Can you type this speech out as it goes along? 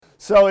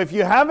So if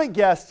you haven't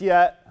guessed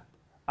yet,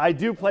 I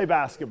do play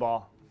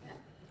basketball.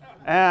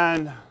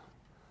 And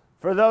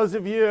for those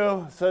of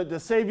you, so to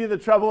save you the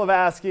trouble of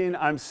asking,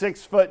 I'm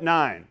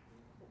 6'9".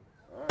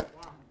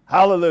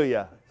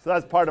 Hallelujah. So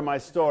that's part of my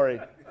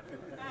story.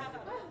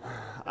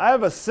 I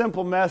have a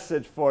simple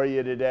message for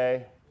you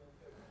today.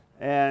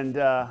 And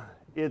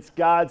it's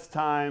God's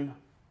time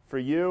for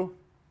you.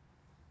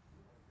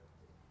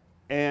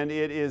 And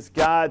it is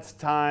God's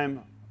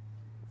time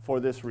for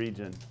this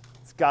region.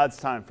 It's God's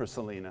time for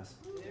Salinas.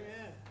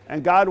 Amen.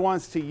 And God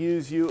wants to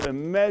use you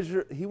and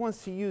measure. He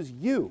wants to use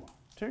you.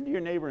 Turn to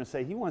your neighbor and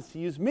say, He wants to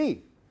use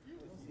me.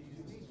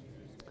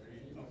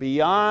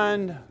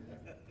 Beyond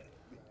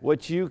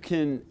what you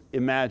can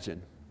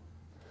imagine.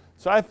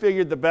 So I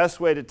figured the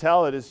best way to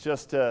tell it is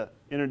just to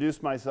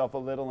introduce myself a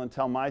little and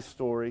tell my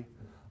story.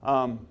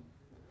 So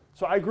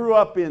I grew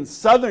up in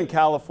Southern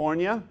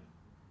California,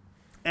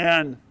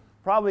 and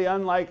probably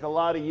unlike a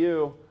lot of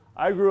you,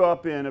 I grew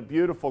up in a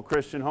beautiful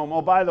Christian home.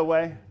 Oh, by the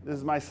way, this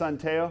is my son,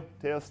 Teo.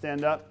 Teo,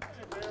 stand up.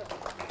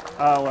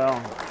 Oh,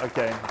 well,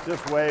 okay,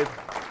 just wave.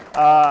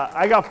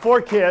 I got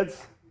 4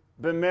 kids,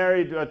 been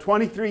married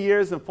 23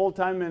 years in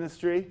full-time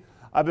ministry.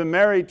 I've been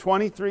married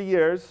 23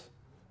 years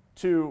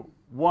to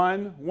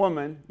one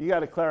woman. You got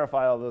to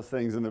clarify all those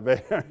things in the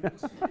Bay Area.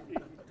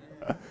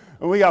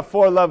 And we got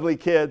 4 lovely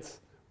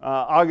kids.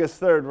 August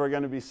 3rd, we're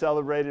going to be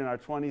celebrating our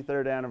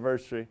 23rd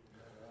anniversary.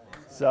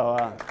 So,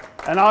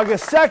 and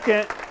August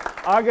 2nd,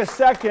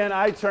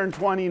 I turned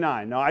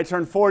 29. No, I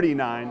turned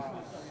 49.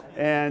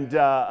 And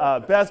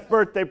best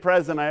birthday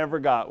present I ever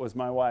got was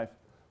my wife.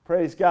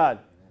 Praise God.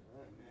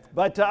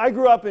 But I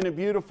grew up in a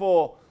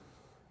beautiful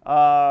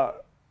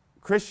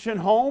Christian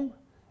home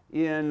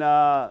in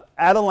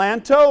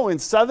Adelanto in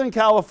Southern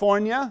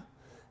California.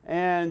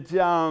 And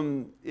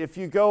if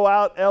you go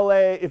out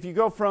if you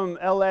go from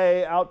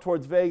LA out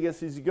towards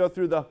Vegas, as you go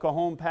through the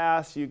Cajon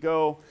Pass, you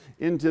go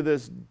into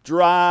this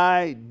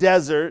dry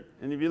desert.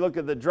 And if you look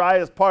at the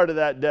driest part of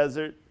that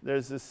desert,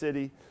 there's the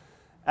city,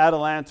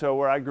 Adelanto,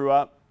 where I grew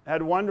up. I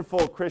had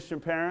wonderful Christian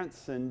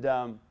parents, and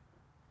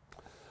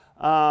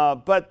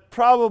but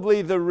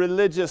probably the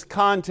religious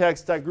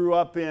context I grew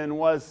up in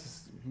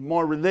was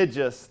more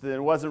religious than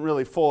it wasn't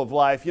really full of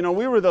life. You know,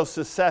 we were those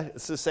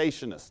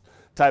cessationists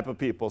type of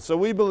people. So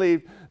we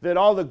believed that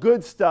all the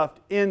good stuff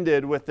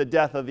ended with the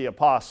death of the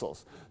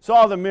apostles. So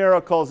all the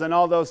miracles and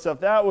all those stuff,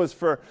 that was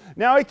for,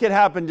 now it could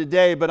happen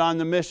today, but on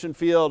the mission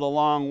field a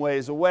long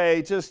ways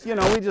away. Just, you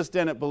know, we just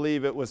didn't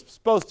believe it was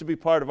supposed to be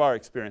part of our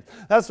experience.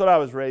 That's what I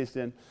was raised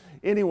in.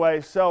 Anyway,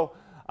 so,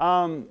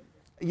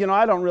 you know,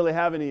 I don't really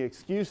have any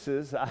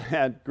excuses. I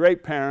had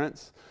great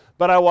parents,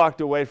 but I walked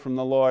away from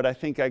the Lord. I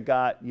think I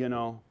got, you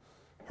know,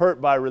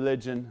 hurt by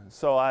religion.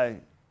 So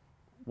I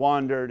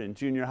wandered in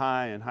junior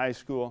high and high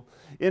school.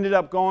 Ended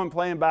up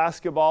playing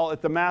basketball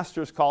at the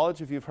Masters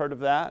College, if you've heard of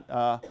that,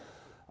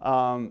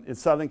 in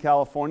Southern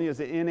California. It's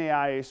an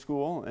NAIA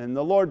school, and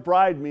the Lord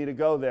bribed me to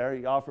go there.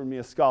 He offered me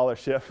a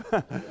scholarship.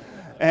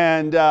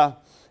 And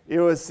it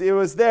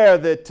was there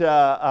that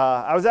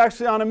I was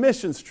actually on a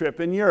missions trip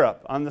in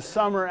Europe. On the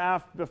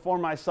summer before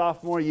my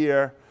sophomore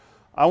year,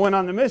 I went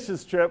on the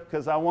missions trip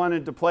because I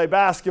wanted to play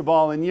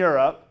basketball in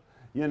Europe,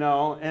 you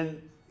know,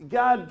 and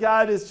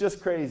God is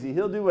just crazy.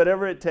 He'll do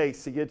whatever it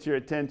takes to get your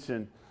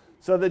attention.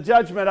 So the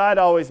judgment I'd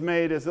always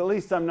made is at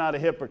least I'm not a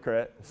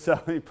hypocrite. So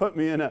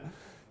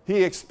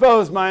he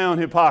exposed my own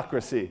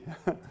hypocrisy.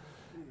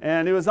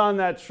 And it was on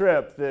that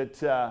trip that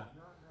the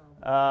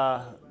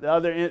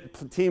other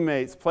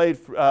teammates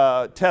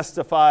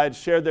testified,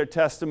 shared their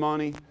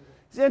testimony.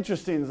 It's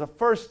interesting. It's the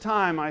first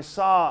time I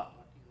saw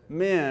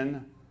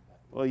men,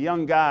 well,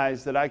 young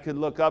guys that I could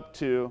look up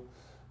to,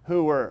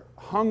 who were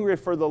hungry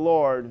for the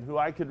Lord, who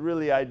I could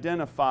really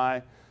identify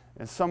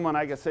as someone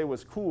I could say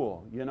was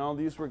cool. You know,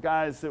 these were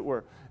guys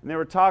and they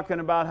were talking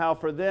about how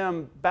for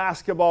them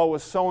basketball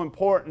was so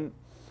important,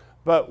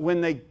 but when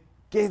they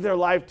gave their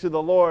life to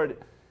the Lord,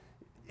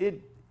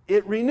 it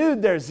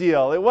renewed their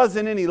zeal. It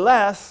wasn't any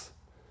less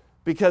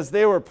because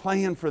they were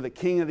playing for the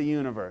King of the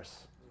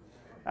universe.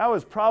 That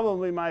was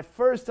probably my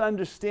first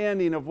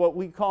understanding of what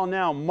we call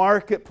now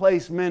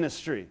marketplace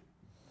ministry.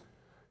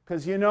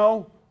 Because, you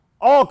know,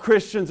 all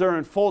Christians are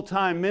in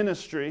full-time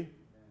ministry.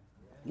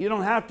 You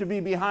don't have to be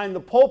behind the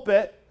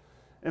pulpit.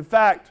 In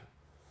fact,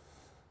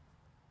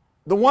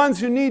 the ones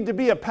who need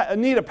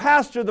a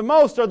pastor the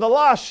most are the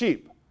lost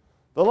sheep.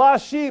 The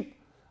lost sheep,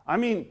 I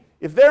mean,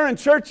 if they're in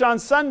church on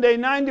Sunday,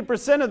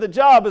 90% of the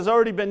job has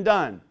already been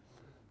done.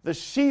 The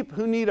sheep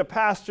who need a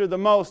pastor the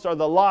most are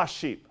the lost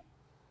sheep.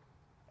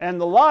 And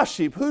the lost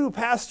sheep, who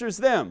pastors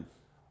them?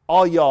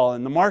 All y'all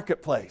in the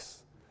marketplace.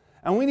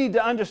 And we need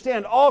to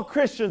understand all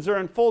Christians are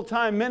in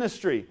full-time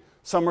ministry.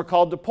 Some are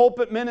called to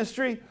pulpit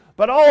ministry,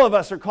 but all of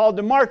us are called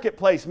to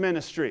marketplace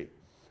ministry.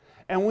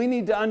 And we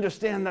need to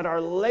understand that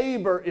our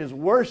labor is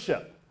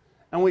worship.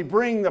 And we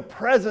bring the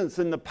presence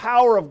and the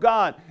power of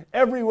God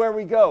everywhere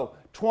we go,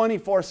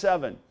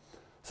 24/7.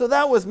 So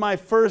that was my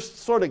first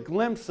sort of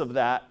glimpse of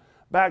that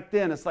back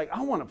then. It's like,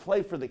 I want to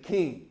play for the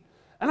King.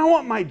 And I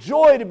want my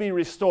joy to be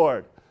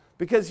restored.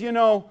 Because, you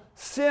know,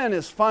 sin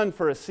is fun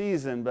for a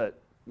season,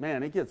 but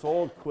man, it gets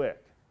old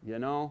quick, you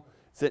know.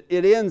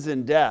 It ends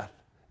in death,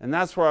 and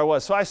that's where I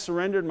was. So I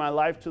surrendered my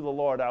life to the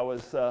Lord. I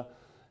was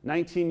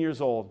 19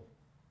 years old.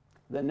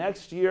 The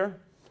next year,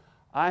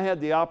 I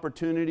had the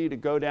opportunity to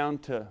go down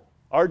to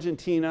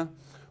Argentina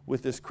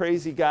with this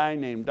crazy guy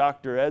named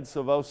Dr. Ed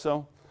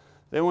Silvoso.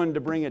 They wanted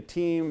to bring a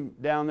team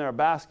down there, a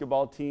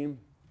basketball team.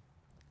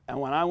 And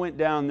when I went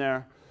down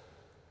there,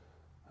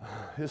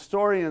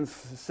 historians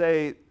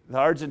say the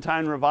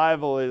Argentine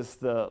revival is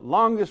the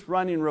longest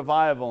running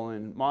revival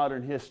in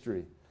modern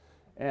history.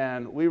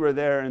 And we were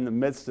there in the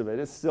midst of it.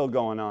 It's still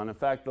going on. In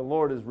fact, the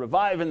Lord is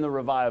reviving the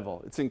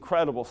revival. It's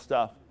incredible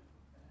stuff.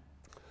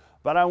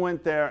 But I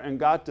went there and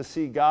got to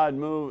see God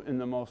move in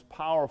the most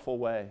powerful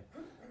way.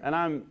 And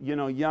I'm,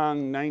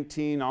 young,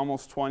 19,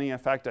 almost 20. In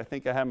fact, I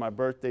think I had my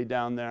birthday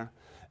down there.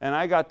 And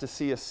I got to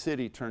see a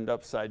city turned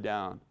upside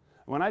down.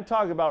 When I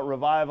talk about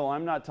revival,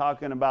 I'm not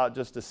talking about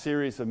just a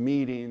series of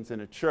meetings in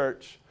a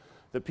church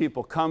that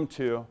people come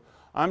to.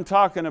 I'm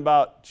talking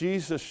about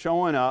Jesus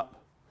showing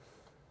up,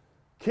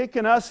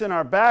 kicking us in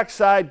our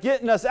backside,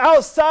 getting us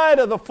outside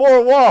of the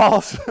four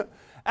walls,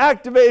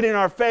 activating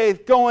our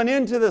faith, going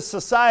into the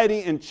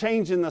society and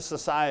changing the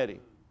society.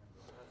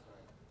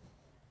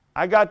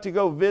 I got to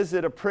go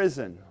visit a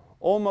prison,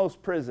 Olmos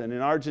prison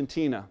in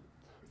Argentina.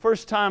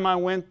 First time I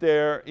went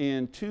there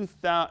in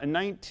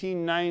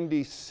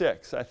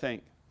 1996, I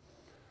think.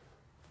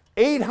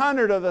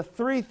 800 of the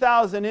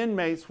 3,000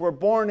 inmates were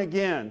born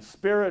again,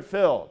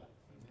 Spirit-filled.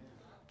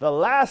 The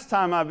last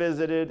time I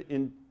visited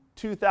in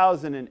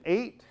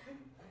 2008,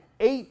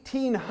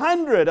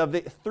 1,800 of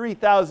the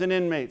 3,000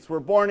 inmates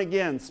were born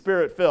again,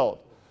 Spirit-filled.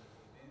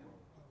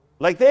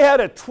 Like they had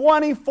a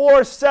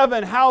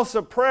 24/7 house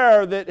of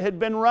prayer that had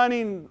been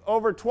running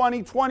over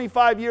 20,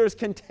 25 years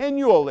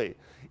continually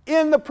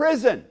in the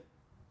prison.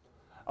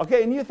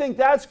 Okay, and you think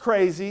that's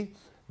crazy.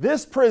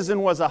 This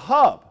prison was a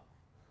hub,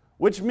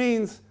 which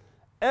means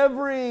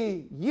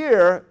every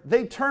year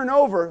they turn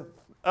over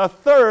a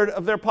third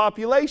of their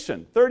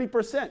population.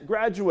 30%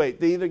 graduate.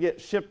 They either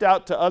get shipped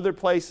out to other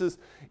places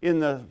in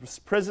the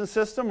prison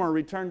system or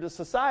return to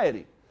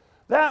society.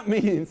 That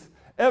means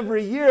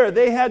every year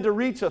they had to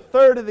reach a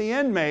third of the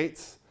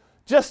inmates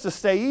just to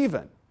stay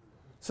even.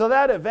 So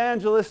that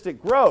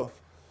evangelistic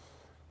growth,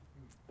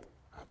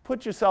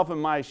 put yourself in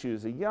my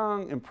shoes, a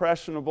young,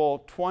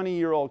 impressionable,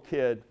 20-year-old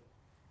kid.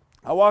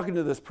 I walk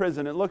into this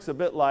prison, it looks a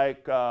bit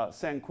like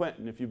San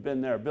Quentin, if you've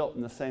been there, built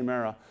in the same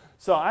era.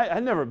 So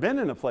I'd never been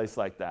in a place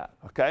like that,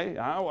 okay?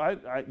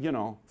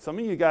 Some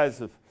of you guys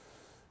have,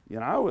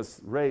 I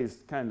was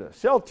raised kind of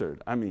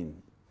sheltered.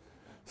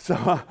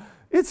 So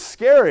it's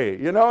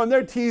scary, and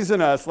they're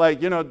teasing us like,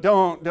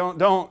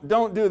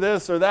 don't do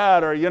this or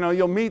that, or,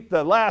 you'll meet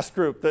the last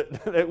group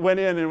that went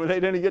in and they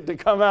didn't get to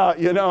come out,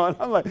 and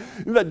I'm like,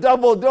 the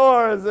double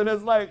doors, and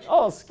it's like,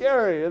 oh,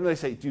 scary. And they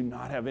say, do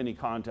not have any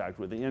contact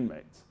with the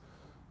inmates.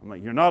 I'm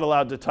like, you're not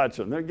allowed to touch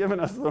them. They're giving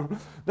us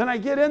Then I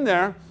get in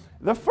there.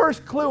 The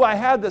first clue I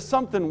had that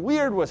something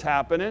weird was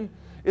happening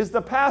is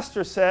the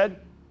pastor said,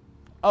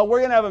 oh, we're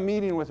going to have a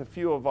meeting with a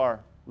few of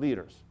our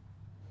leaders.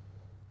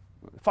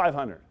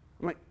 500.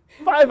 I'm like,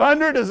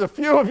 500 is a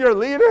few of your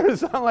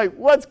leaders? I'm like,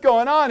 what's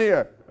going on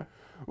here?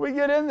 We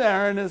get in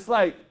there and it's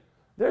like,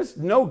 there's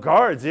no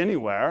guards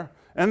anywhere.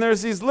 And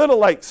there's these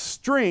little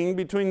string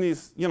between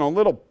these,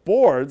 little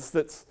boards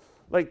that's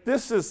like,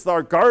 this is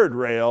our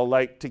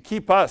guardrail, to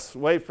keep us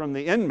away from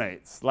the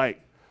inmates.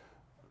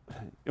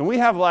 And we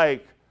have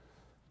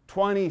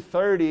 20,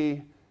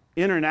 30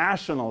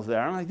 internationals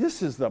there. I'm like,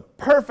 this is the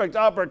perfect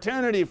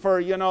opportunity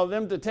for,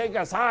 them to take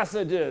us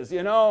hostages,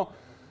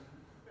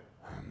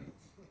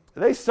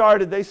 They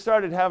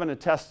started having a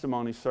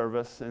testimony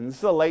service, and this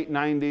is the late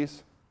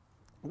 90s.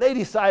 They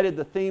decided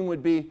the theme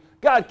would be,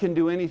 God can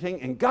do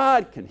anything, and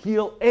God can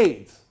heal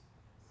AIDS.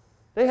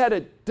 They had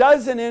a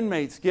dozen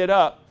inmates get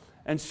up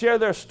and share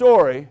their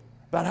story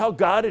about how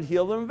God had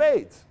healed them of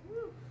AIDS.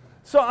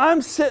 So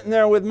I'm sitting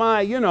there with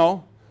my,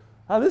 oh,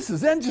 this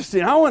is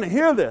interesting. I want to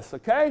hear this,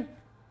 okay?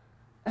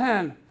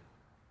 And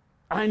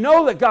I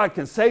know that God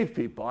can save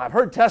people. I've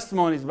heard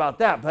testimonies about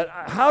that, but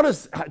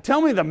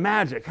tell me the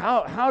magic.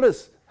 How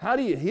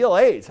do you heal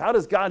AIDS? How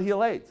does God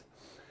heal AIDS?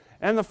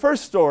 And the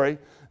first story,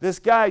 this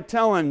guy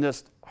telling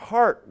this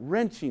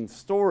heart-wrenching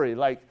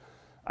story,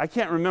 I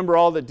can't remember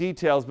all the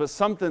details, but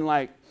something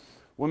like,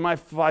 when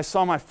I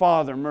saw my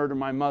father murder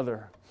my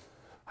mother,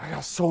 I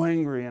got so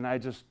angry and I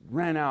just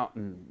ran out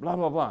and blah,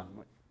 blah, blah. I'm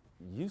like,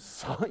 you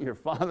saw your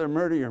father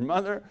murder your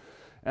mother?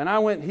 And I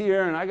went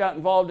here and I got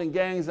involved in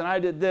gangs and I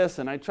did this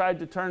and I tried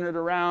to turn it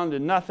around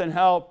and nothing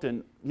helped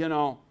and,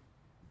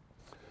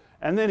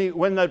 And then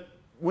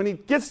when he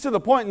gets to the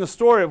point in the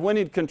story of when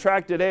he'd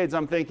contracted AIDS,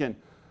 I'm thinking,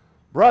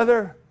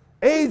 brother,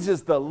 AIDS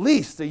is the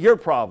least of your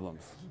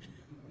problems.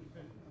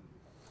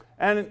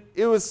 And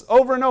it was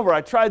over and over.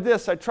 I tried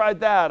this, I tried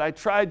that. I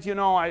tried,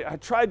 I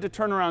tried to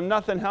turn around,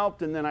 nothing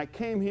helped. And then I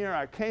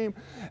came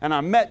and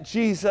I met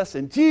Jesus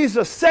and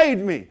Jesus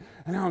saved me.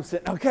 And now I'm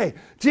saying, okay,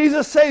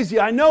 Jesus saves you.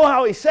 I know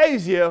how he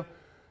saves you.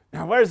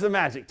 Now where's the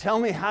magic? Tell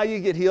me how you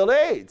get healed of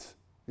AIDS.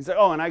 He said,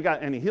 oh,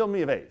 and he healed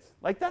me of AIDS.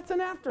 Like, that's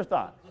an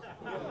afterthought.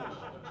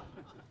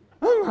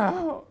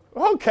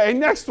 Okay,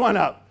 next one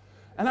up.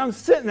 And I'm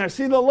sitting there.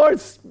 See, the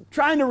Lord's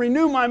trying to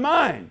renew my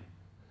mind.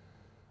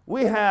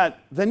 We had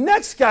the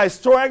next guy's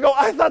story. I go,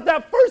 I thought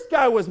that first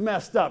guy was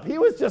messed up. He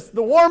was just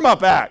the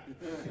warm-up act.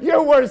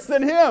 You're worse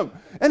than him.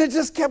 And it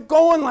just kept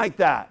going like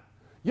that.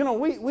 You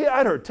know,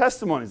 I'd heard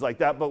testimonies like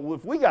that, but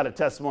if we got a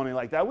testimony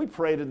like that, we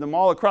paraded them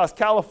all across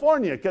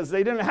California because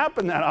they didn't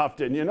happen that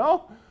often, you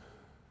know?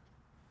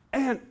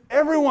 And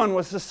everyone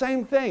was the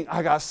same thing.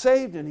 I got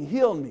saved and he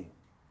healed me.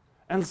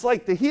 And it's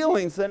like the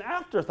healing's an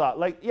afterthought.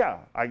 Like, yeah,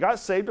 I got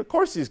saved. Of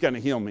course he's going to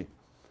heal me.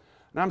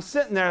 And I'm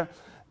sitting there.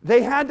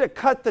 They had to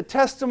cut the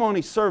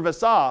testimony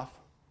service off,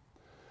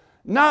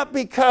 not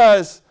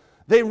because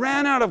they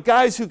ran out of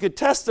guys who could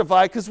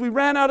testify, because we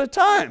ran out of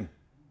time.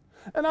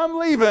 And I'm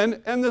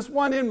leaving, and this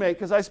one inmate,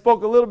 because I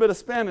spoke a little bit of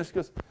Spanish,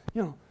 goes,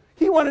 you know,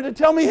 he wanted to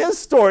tell me his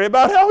story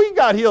about how he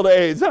got healed of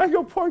AIDS. And I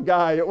go, poor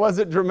guy, it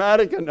wasn't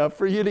dramatic enough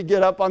for you to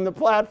get up on the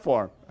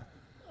platform.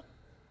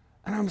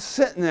 And I'm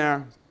sitting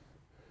there,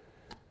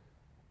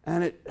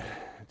 and it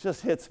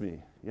just hits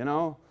me, you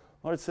know.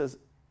 Lord says,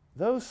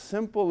 those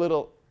simple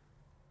little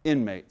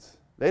inmates,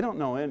 they don't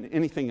know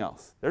anything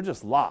else. They're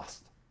just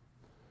lost.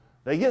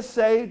 They get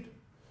saved,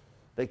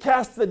 they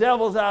cast the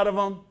devils out of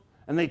them,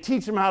 and they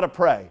teach them how to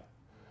pray.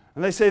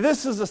 And they say,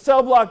 this is the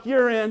cell block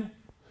you're in.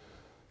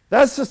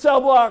 That's the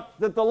cell block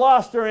that the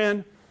lost are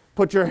in.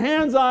 Put your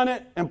hands on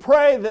it and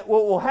pray that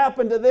what will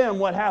happen to them,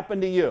 what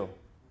happened to you.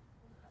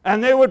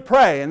 And they would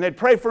pray, and they'd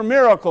pray for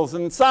miracles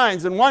and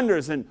signs and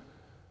wonders, and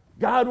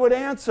God would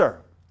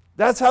answer.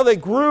 That's how they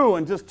grew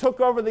and just took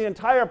over the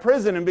entire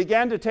prison and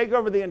began to take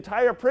over the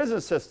entire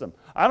prison system.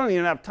 I don't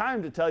even have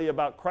time to tell you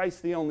about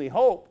Christ the Only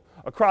Hope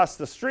across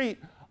the street.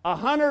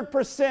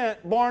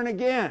 100% born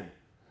again.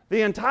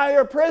 The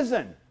entire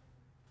prison.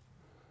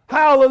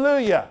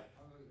 Hallelujah.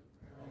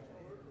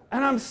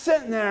 And I'm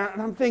sitting there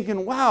and I'm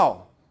thinking,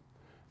 wow,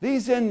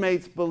 these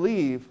inmates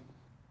believe,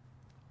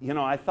 you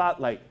know, I thought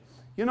like,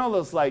 you know,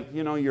 those like,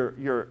 you know,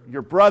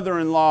 your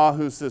brother-in-law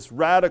who's this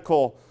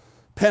radical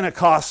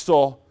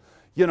Pentecostal,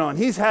 you know, and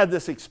he's had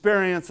this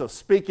experience of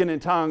speaking in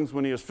tongues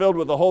when he was filled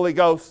with the Holy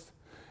Ghost.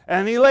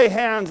 And he lay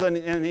hands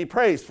and he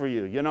prays for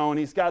you, you know, and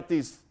he's got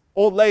these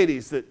old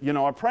ladies that, you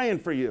know, are praying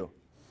for you.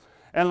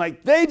 And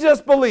like they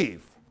just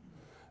believe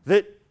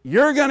that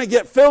you're going to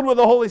get filled with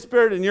the Holy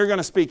Spirit and you're going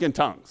to speak in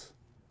tongues.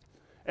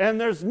 And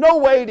there's no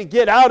way to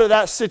get out of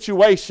that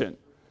situation,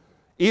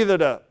 either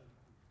to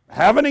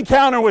have an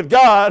encounter with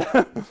God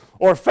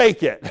or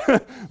fake it.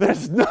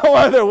 There's no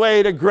other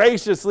way to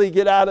graciously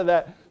get out of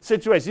that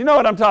situation. You know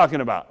what I'm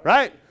talking about,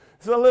 right?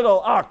 It's a little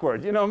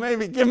awkward. You know,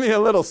 maybe give me a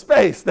little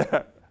space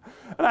there.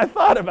 And I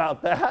thought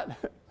about that.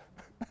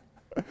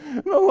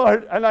 The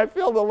Lord, and I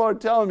feel the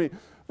Lord telling me,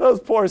 those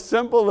poor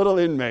simple little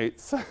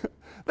inmates,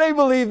 they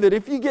believe that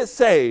if you get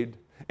saved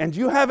and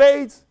you have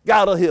AIDS,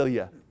 God will heal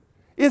you.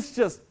 It's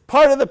just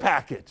part of the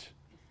package.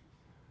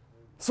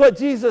 It's what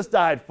Jesus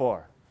died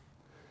for.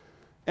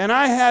 And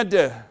I had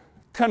to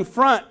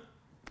confront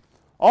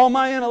all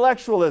my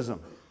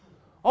intellectualism.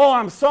 Oh,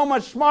 I'm so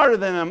much smarter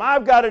than them.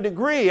 I've got a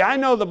degree. I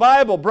know the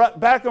Bible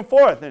back and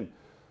forth. And,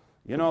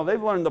 you know,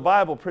 they've learned the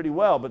Bible pretty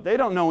well, but they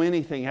don't know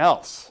anything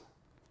else.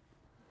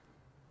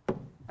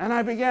 And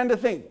I began to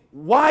think,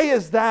 why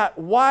is that?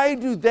 Why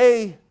do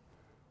they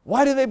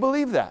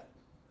believe that?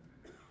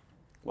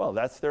 Well,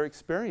 that's their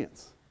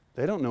experience.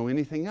 They don't know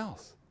anything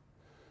else.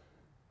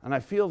 And I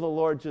feel the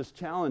Lord just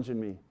challenging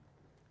me.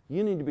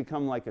 You need to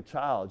become like a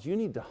child. You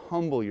need to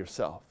humble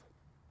yourself.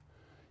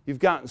 You've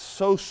gotten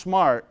so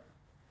smart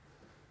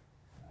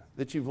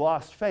that you've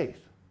lost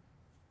faith.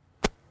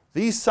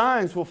 These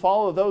signs will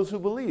follow those who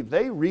believe.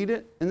 They read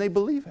it and they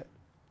believe it.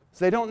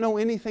 So they don't know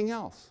anything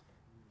else.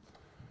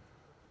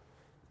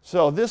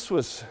 So this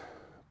was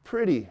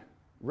pretty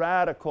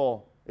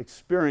radical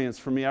experience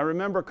for me. I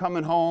remember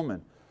coming home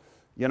and,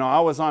 you know, I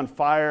was on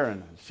fire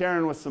and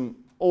sharing with some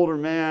older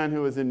man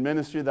who was in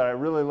ministry that I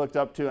really looked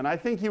up to. And I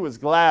think he was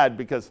glad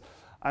because,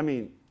 I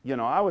mean, you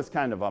know, I was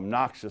kind of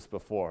obnoxious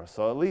before.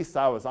 So at least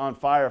I was on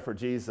fire for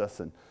Jesus.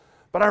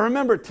 But I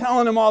remember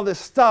telling him all this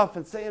stuff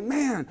and saying,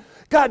 man,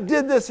 God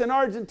did this in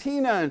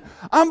Argentina. And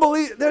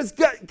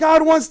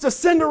God wants to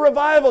send a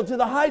revival to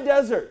the high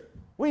desert.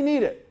 We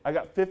need it. I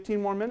got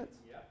 15 more minutes?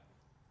 Yeah.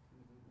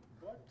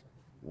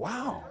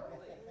 Wow.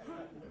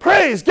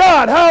 Praise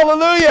God.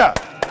 Hallelujah.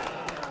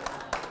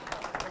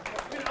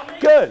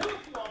 Good.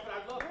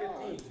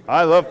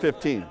 I love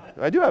 15.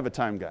 I do have a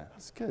time guy.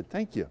 That's good.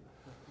 Thank you.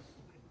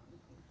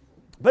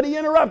 But he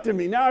interrupted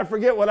me. Now I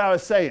forget what I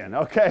was saying,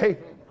 okay?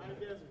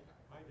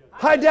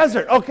 High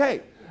desert,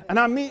 okay. And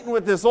I'm meeting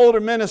with this older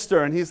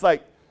minister, and he's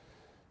like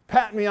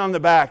patting me on the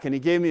back, and he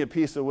gave me a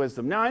piece of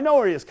wisdom. Now, I know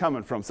where he's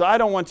coming from, so I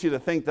don't want you to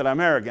think that I'm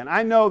arrogant.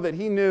 I know that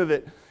he knew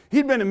that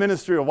he'd been in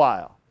ministry a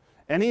while,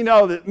 and he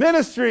know that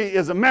ministry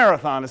is a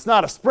marathon. It's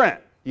not a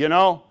sprint, you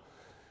know?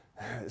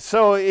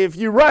 So if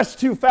you rush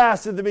too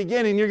fast at the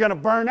beginning, you're going to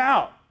burn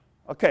out.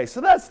 Okay,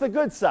 so that's the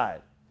good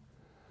side.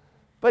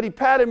 But he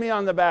patted me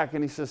on the back,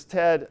 and he says,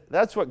 Ted,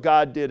 that's what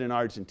God did in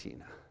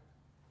Argentina.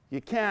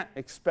 You can't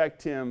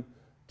expect him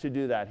to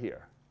do that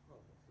here.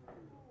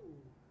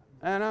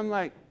 And I'm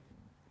like,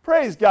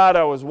 praise God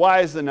I was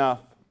wise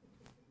enough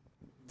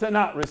to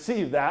not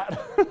receive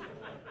that. I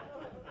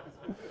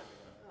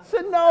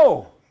said,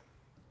 no.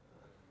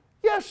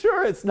 Yeah,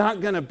 sure, it's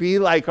not going to be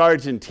like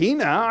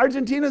Argentina.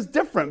 Argentina's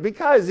different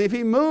because if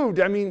he moved,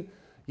 I mean,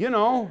 you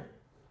know,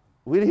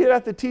 he'd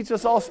have to teach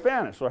us all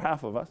Spanish, or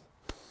half of us.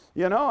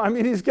 You know, I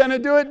mean, he's going to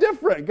do it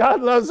different.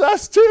 God loves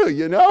us too,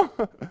 you know.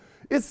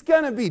 It's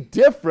going to be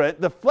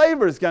different. The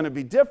flavor is going to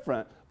be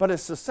different, but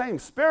it's the same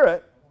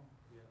Spirit.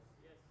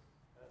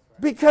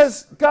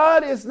 Because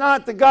God is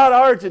not the God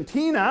of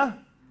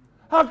Argentina.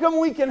 How come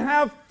we can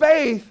have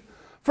faith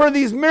for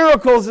these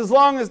miracles as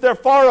long as they're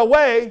far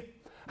away?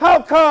 How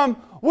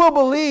come we'll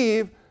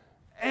believe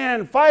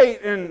and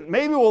fight and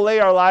maybe we'll lay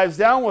our lives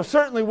down? We're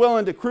certainly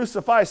willing to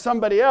crucify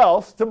somebody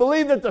else to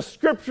believe that the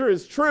Scripture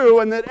is true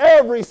and that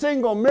every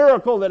single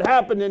miracle that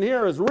happened in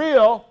here is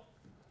real,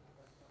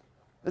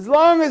 as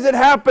long as it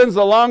happens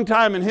a long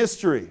time in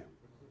history.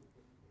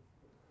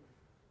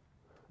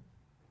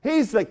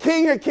 He's the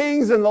King of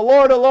Kings and the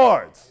Lord of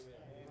Lords.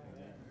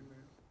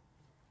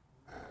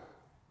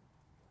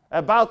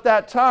 About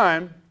that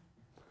time,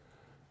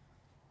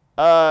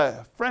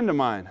 a friend of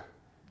mine,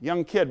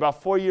 young kid,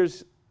 about 4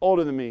 years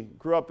older than me,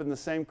 grew up in the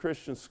same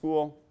Christian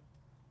school.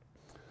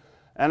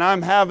 And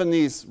I'm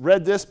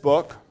read this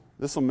book.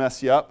 This will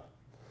mess you up.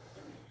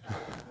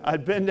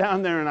 I'd been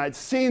down there and I'd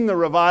seen the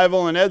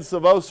revival, and Ed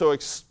Savoso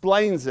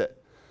explains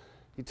it.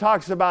 He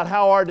talks about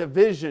how our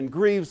division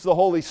grieves the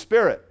Holy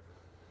Spirit.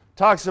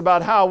 Talks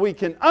about how we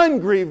can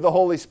ungrieve the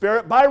Holy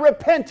Spirit by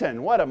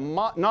repenting. What a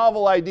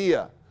novel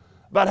idea.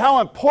 About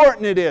how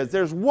important it is.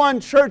 There's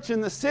one church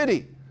in the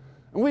city,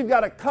 and we've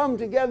got to come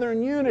together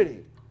in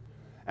unity.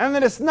 And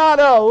that it's not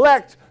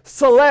a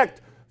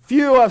select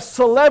few of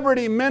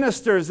celebrity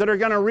ministers that are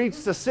going to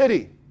reach the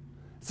city.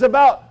 It's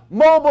about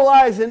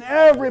mobilizing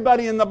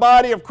everybody in the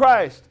body of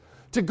Christ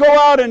to go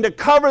out and to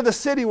cover the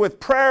city with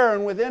prayer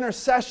and with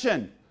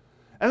intercession.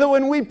 And that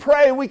when we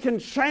pray, we can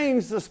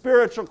change the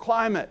spiritual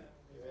climate.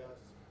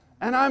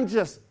 And I'm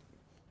just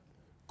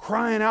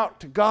crying out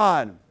to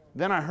God.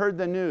 Then I heard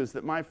the news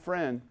that my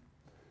friend,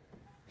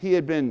 he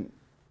had been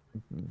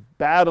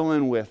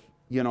battling with,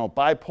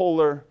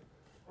 bipolar,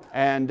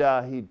 and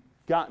he'd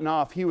gotten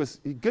off. He was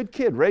a good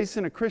kid, raised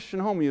in a Christian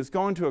home. He was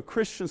going to a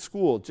Christian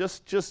school,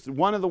 just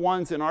one of the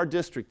ones in our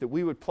district that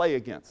we would play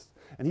against.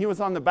 And he was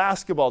on the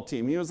basketball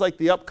team. He was like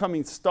the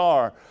upcoming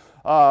star,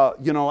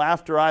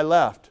 after I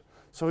left.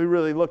 So he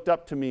really looked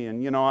up to me,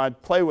 and,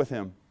 I'd play with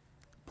him,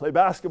 play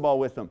basketball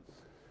with him.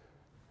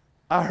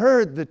 I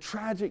heard the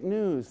tragic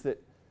news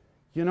that,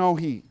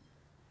 he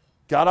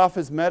got off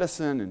his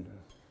medicine and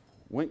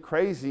went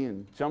crazy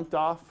and jumped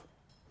off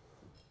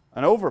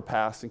an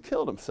overpass and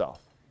killed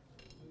himself.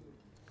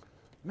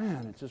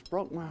 Man, it just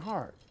broke my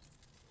heart.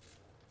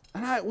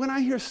 And when I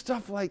hear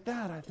stuff like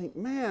that, I think,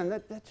 man,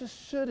 that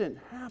just shouldn't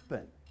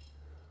happen.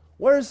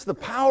 Where's the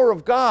power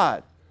of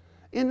God?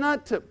 And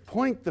not to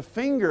point the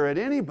finger at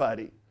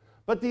anybody,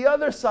 but the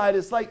other side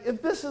is like,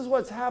 if this is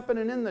what's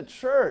happening in the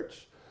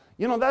church,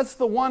 that's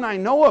the one I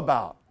know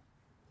about.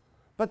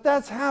 But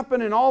that's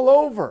happening all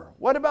over.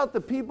 What about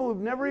the people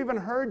who've never even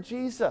heard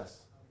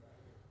Jesus?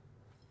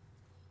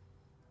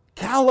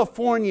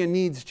 California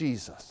needs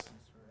Jesus.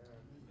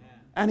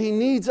 And He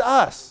needs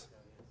us.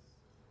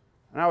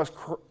 And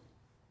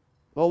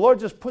the Lord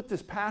just put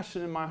this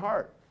passion in my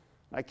heart.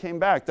 I came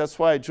back. That's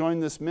why I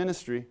joined this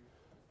ministry,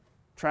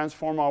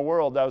 Transform Our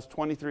World. That was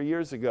 23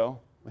 years ago.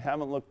 We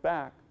haven't looked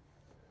back.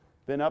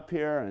 Been up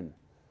here, and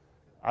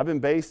I've been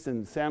based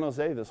in San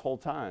Jose this whole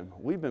time.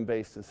 We've been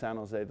based in San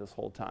Jose this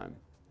whole time.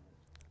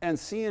 And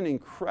seeing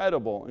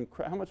incredible,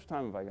 how much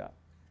time have I got?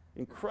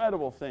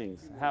 Incredible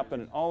things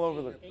happening all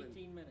over the...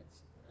 18 minutes.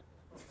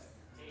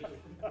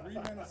 3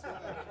 minutes.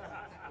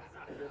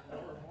 The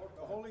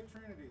Holy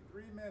Trinity,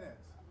 3 minutes.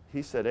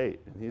 He said 8,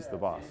 and he's the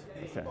boss.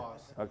 Okay.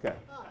 Okay.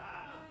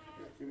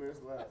 2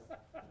 minutes left.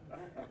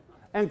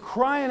 And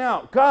crying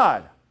out,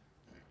 God,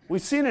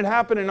 we've seen it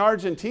happen in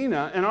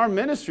Argentina, and our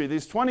ministry,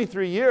 these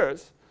 23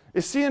 years,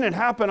 is seeing it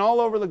happen all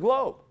over the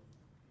globe.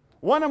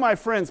 One of my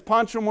friends,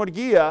 Pancho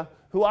Murguia,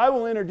 who I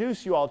will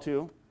introduce you all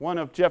to, one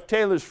of Jeff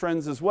Taylor's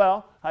friends as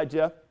well. Hi,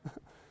 Jeff.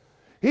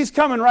 He's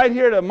coming right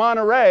here to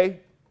Monterey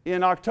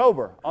in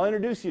October. I'll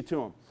introduce you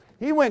to him.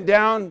 He went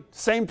down,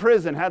 same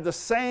prison, had the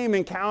same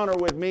encounter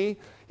with me.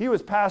 He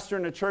was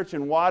pastoring a church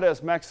in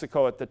Juarez,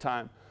 Mexico at the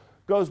time.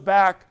 Goes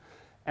back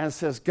and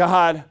says,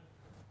 God,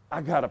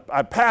 I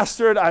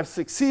pastored, I've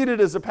succeeded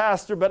as a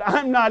pastor, but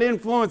I'm not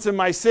influencing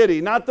my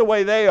city, not the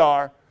way they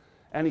are.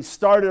 And he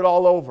started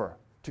all over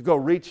to go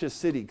reach his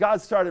city.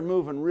 God started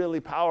moving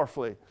really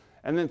powerfully,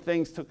 and then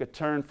things took a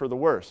turn for the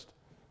worst.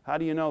 How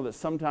do you know that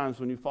sometimes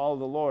when you follow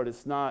the Lord,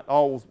 it's not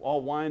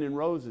all wine and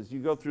roses? You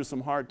go through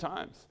some hard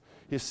times.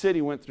 His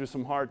city went through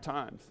some hard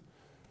times.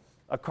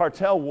 A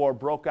cartel war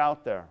broke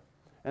out there,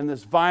 and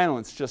this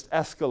violence just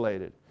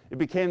escalated. It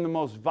became the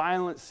most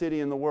violent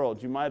city in the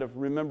world. You might have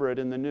remembered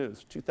it in the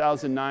news,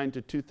 2009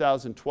 to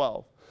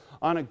 2012.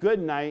 On a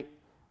good night,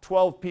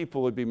 12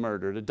 people would be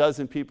murdered. A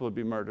dozen people would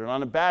be murdered.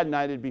 On a bad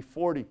night, it'd be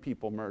 40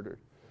 people murdered.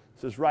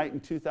 This is right in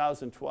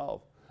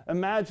 2012.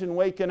 Imagine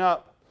waking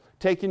up,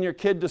 taking your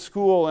kid to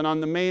school, and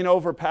on the main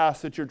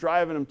overpass that you're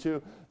driving them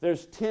to,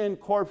 there's 10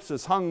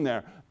 corpses hung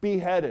there,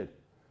 beheaded,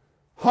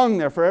 hung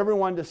there for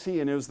everyone to see.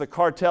 And it was the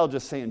cartel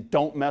just saying,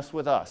 don't mess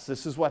with us.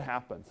 This is what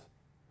happens.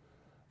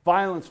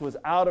 Violence was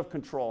out of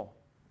control.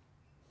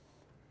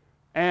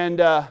 And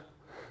it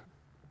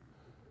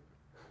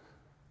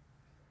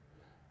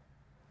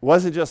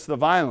wasn't just the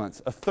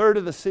violence. A third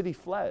of the city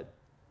fled.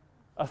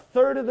 A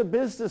third of the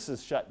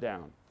businesses shut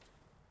down.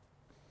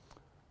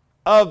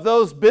 Of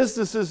those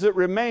businesses that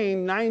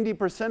remained,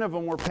 90% of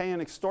them were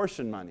paying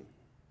extortion money.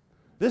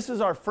 This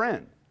is our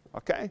friend,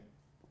 okay?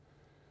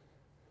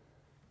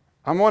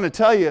 I want to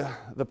tell you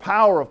the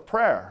power of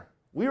prayer.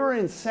 We were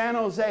in San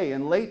Jose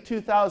in late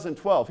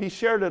 2012. He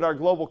shared at our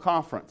global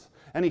conference,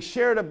 and he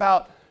shared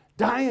about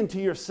dying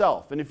to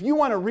yourself. And if you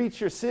want to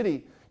reach your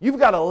city, you've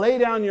got to lay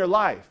down your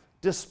life,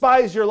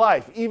 despise your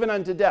life, even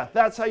unto death.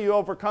 That's how you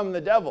overcome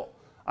the devil.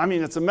 I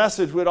mean, it's a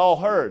message we'd all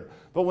heard,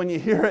 but when you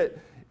hear it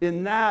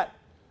in that,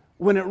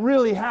 when it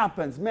really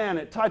happens, man,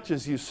 it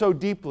touches you so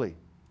deeply.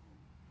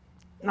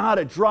 Not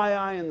a dry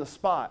eye in the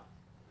spot.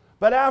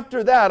 But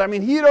after that, I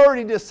mean, he'd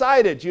already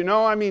decided,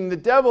 the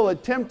devil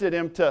had tempted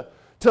him to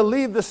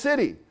leave the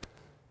city.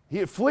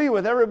 He'd flee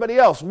with everybody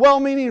else.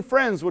 Well-meaning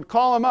friends would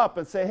call him up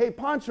and say, hey,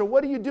 Pancho,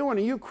 what are you doing?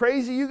 Are you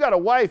crazy? You got a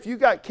wife. You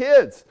got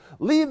kids.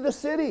 Leave the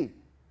city.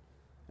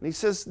 And he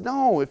says,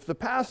 no, if the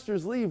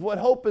pastors leave, what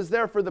hope is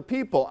there for the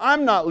people?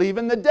 I'm not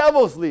leaving. The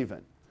devil's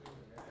leaving.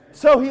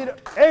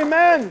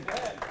 Amen.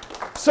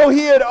 So he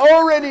had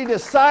already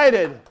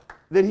decided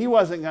that he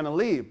wasn't going to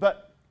leave.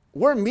 But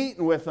we're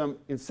meeting with him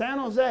in San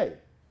Jose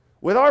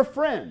with our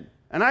friend.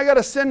 And I got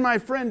to send my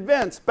friend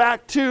Vince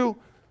back to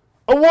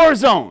a war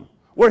zone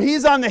where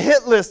he's on the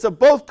hit list of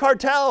both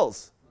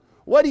cartels.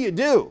 What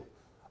do?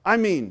 I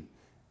mean,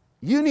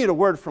 you need a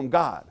word from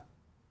God.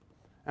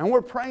 And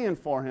we're praying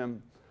for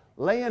him,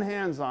 laying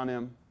hands on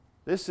him.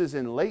 This is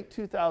in late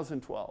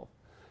 2012.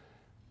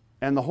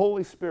 And the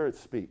Holy Spirit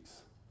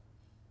speaks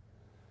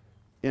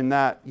in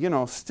that,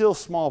 still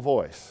small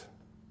voice.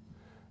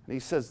 And he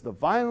says, the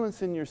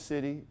violence in your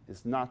city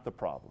is not the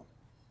problem.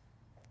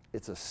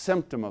 It's a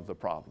symptom of the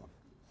problem.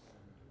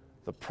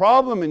 The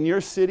problem in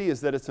your city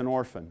is that it's an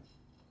orphan.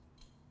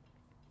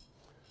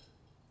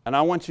 And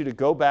I want you to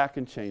go back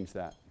and change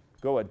that.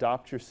 Go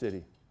adopt your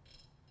city.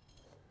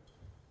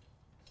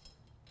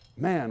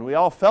 Man, we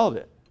all felt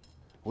it.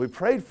 We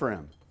prayed for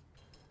him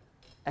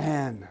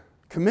and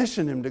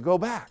commissioned him to go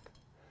back.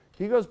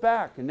 He goes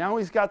back, and now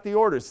he's got the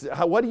orders.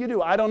 What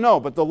do? I don't know,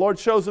 but the Lord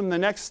shows him the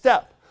next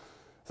step.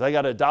 So I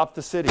got to adopt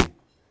the city.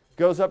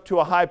 Goes up to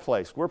a high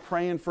place. We're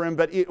praying for him,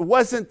 but it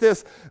wasn't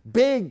this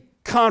big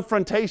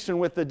confrontation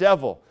with the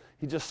devil.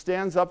 He just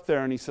stands up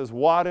there and he says,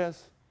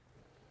 Juarez,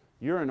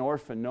 you're an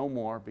orphan no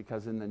more,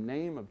 because in the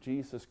name of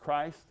Jesus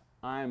Christ,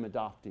 I am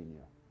adopting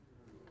you.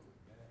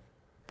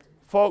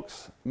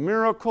 Folks,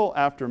 miracle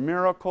after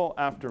miracle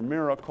after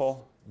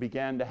miracle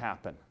began to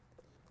happen.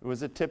 It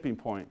was a tipping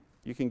point.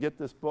 You can get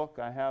this book.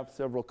 I have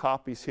several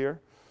copies here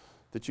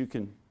that you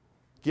can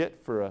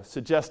get for a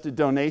suggested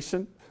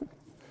donation.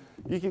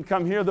 You can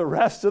come hear the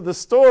rest of the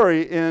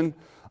story in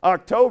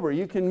October.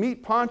 You can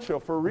meet Pancho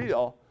for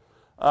real,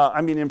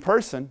 in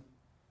person.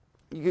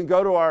 You can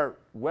go to our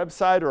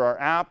website or our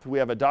app. We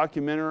have a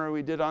documentary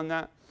we did on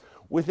that.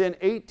 Within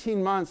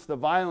 18 months, the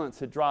violence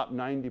had dropped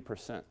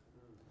 90%.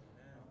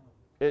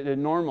 It had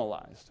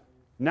normalized.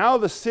 Now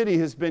the city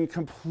has been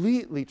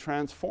completely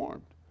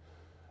transformed.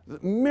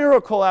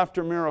 Miracle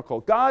after miracle.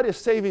 God is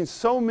saving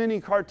so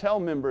many cartel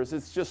members.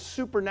 It's just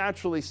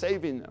supernaturally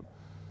saving them,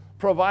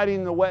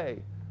 providing the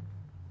way.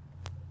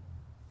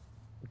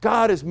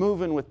 God is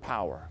moving with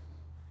power.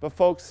 But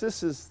folks,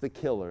 this is the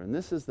killer, and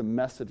this is the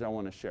message I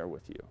want to share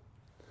with you.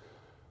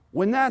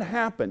 When that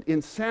happened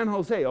in San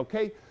Jose,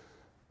 okay,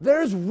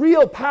 there's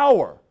real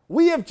power.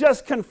 We have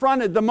just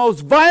confronted the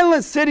most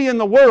violent city in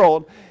the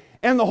world,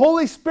 and the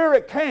Holy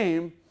Spirit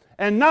came,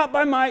 and not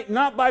by might,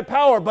 not by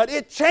power, but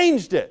it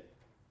changed it.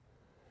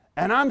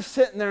 And I'm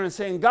sitting there and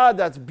saying, God,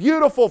 that's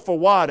beautiful for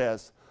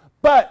Juarez,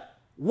 but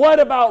what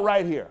about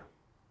right here?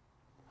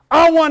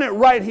 I want it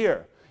right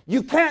here.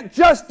 You can't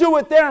just do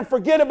it there and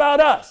forget about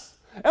us.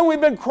 And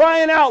we've been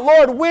crying out,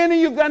 Lord, when are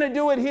you going to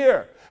do it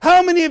here?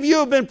 How many of you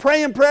have been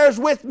praying prayers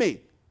with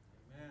me?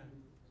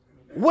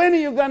 Amen. When are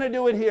you going to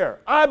do it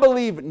here? I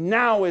believe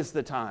now is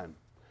the time.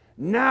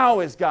 Now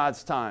is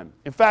God's time.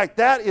 In fact,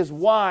 that is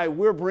why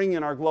we're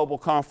bringing our global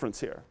conference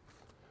here.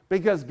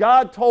 Because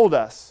God told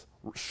us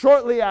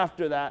shortly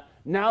after that,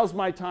 now's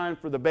my time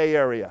for the Bay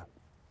Area.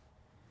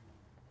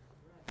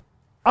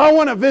 I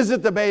want to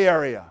visit the Bay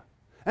Area.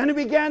 And he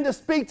began to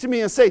speak to me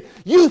and say,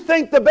 you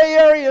think the Bay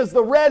Area is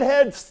the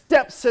redhead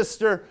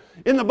stepsister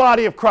in the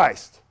body of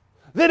Christ?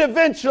 That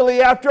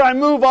eventually, after I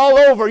move all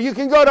over, you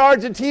can go to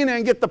Argentina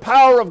and get the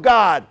power of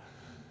God.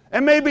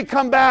 And maybe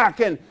come back,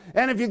 and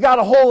if you got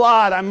a whole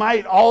lot, I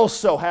might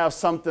also have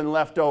something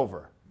left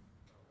over.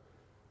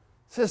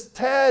 Says,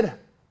 Ted,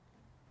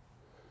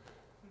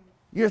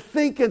 You're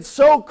thinking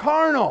so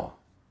carnal.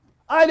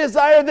 I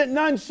desire that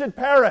none should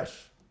perish.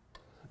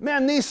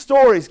 Man, these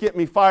stories get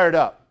me fired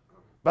up.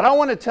 But I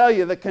want to tell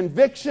you the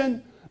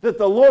conviction that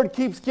the Lord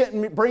keeps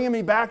bringing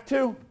me back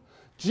to.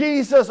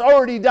 Jesus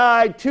already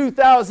died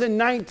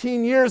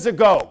 2019 years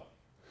ago.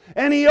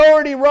 And He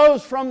already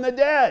rose from the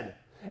dead.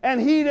 And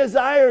He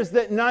desires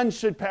that none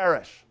should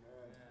perish.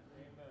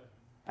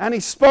 And He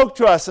spoke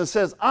to us and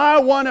says, I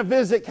want to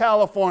visit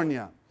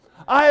California.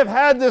 I have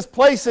had this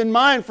place in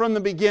mind from the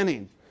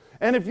beginning.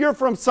 And if you're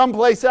from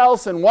someplace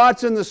else and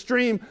watching the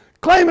stream,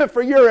 claim it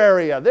for your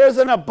area. There's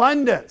an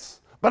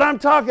abundance. But I'm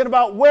talking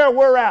about where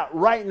we're at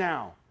right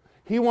now.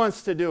 He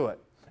wants to do it.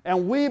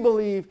 And we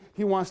believe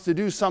He wants to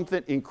do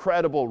something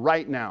incredible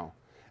right now.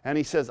 And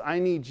He says, I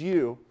need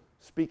you,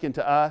 speaking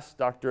to us,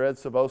 Dr. Ed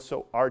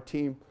Savoso, our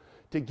team,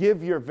 to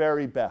give your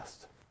very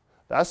best.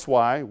 That's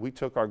why we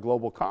took our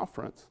global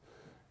conference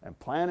and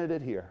planted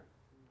it here.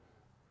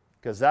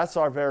 Because that's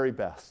our very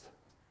best.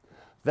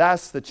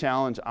 That's the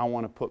challenge I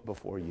want to put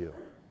before you.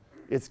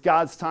 It's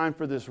God's time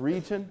for this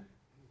region.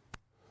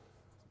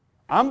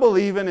 I'm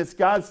believing it's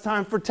God's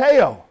time for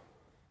Teo.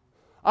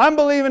 I'm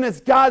believing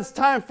it's God's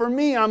time for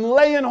me. I'm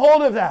laying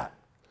hold of that.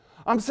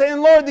 I'm saying,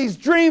 Lord, these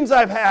dreams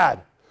I've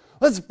had,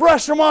 let's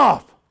brush them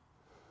off.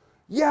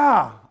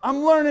 Yeah,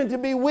 I'm learning to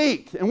be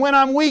weak. And when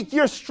I'm weak,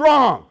 you're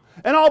strong.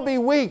 And I'll be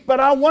weak, but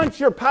I want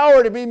your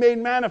power to be made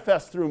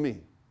manifest through me.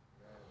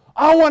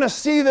 I want to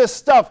see this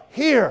stuff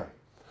here.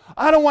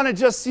 I don't want to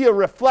just see a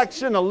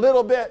reflection a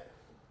little bit.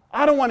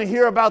 I don't want to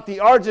hear about the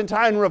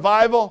Argentine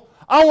revival.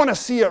 I want to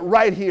see it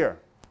right here.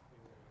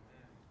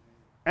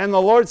 And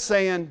the Lord's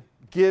saying,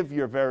 give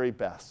your very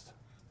best.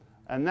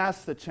 And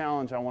that's the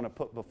challenge I want to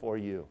put before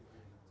you.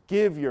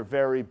 Give your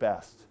very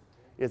best.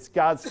 It's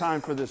God's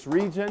time for this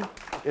region.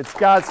 It's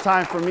God's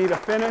time for me to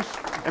finish.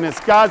 And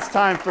it's God's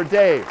time for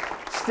Dave.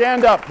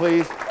 Stand up,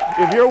 please.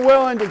 If you're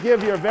willing to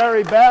give your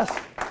very best,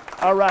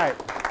 all right.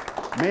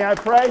 May I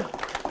pray?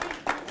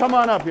 Come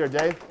on up here,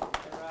 Dave.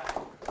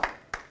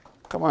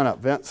 Come on up,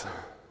 Vince.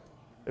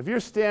 If you're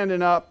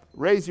standing up,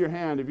 raise your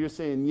hand if you're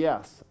saying,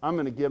 yes, I'm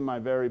going to give my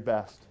very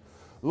best.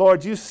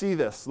 Lord, you see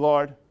this,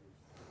 Lord.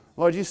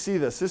 Lord, you see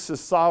this. This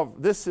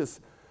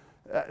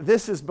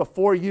is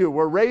before you.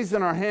 We're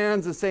raising our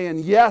hands and saying,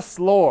 yes,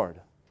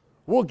 Lord.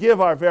 We'll give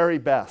our very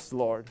best,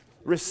 Lord.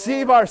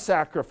 Receive our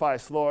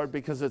sacrifice, Lord,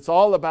 because it's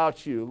all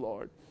about you,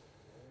 Lord.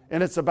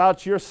 And it's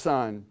about your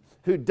Son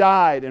who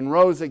died and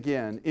rose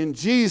again. In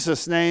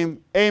Jesus'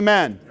 name,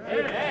 amen.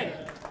 Amen.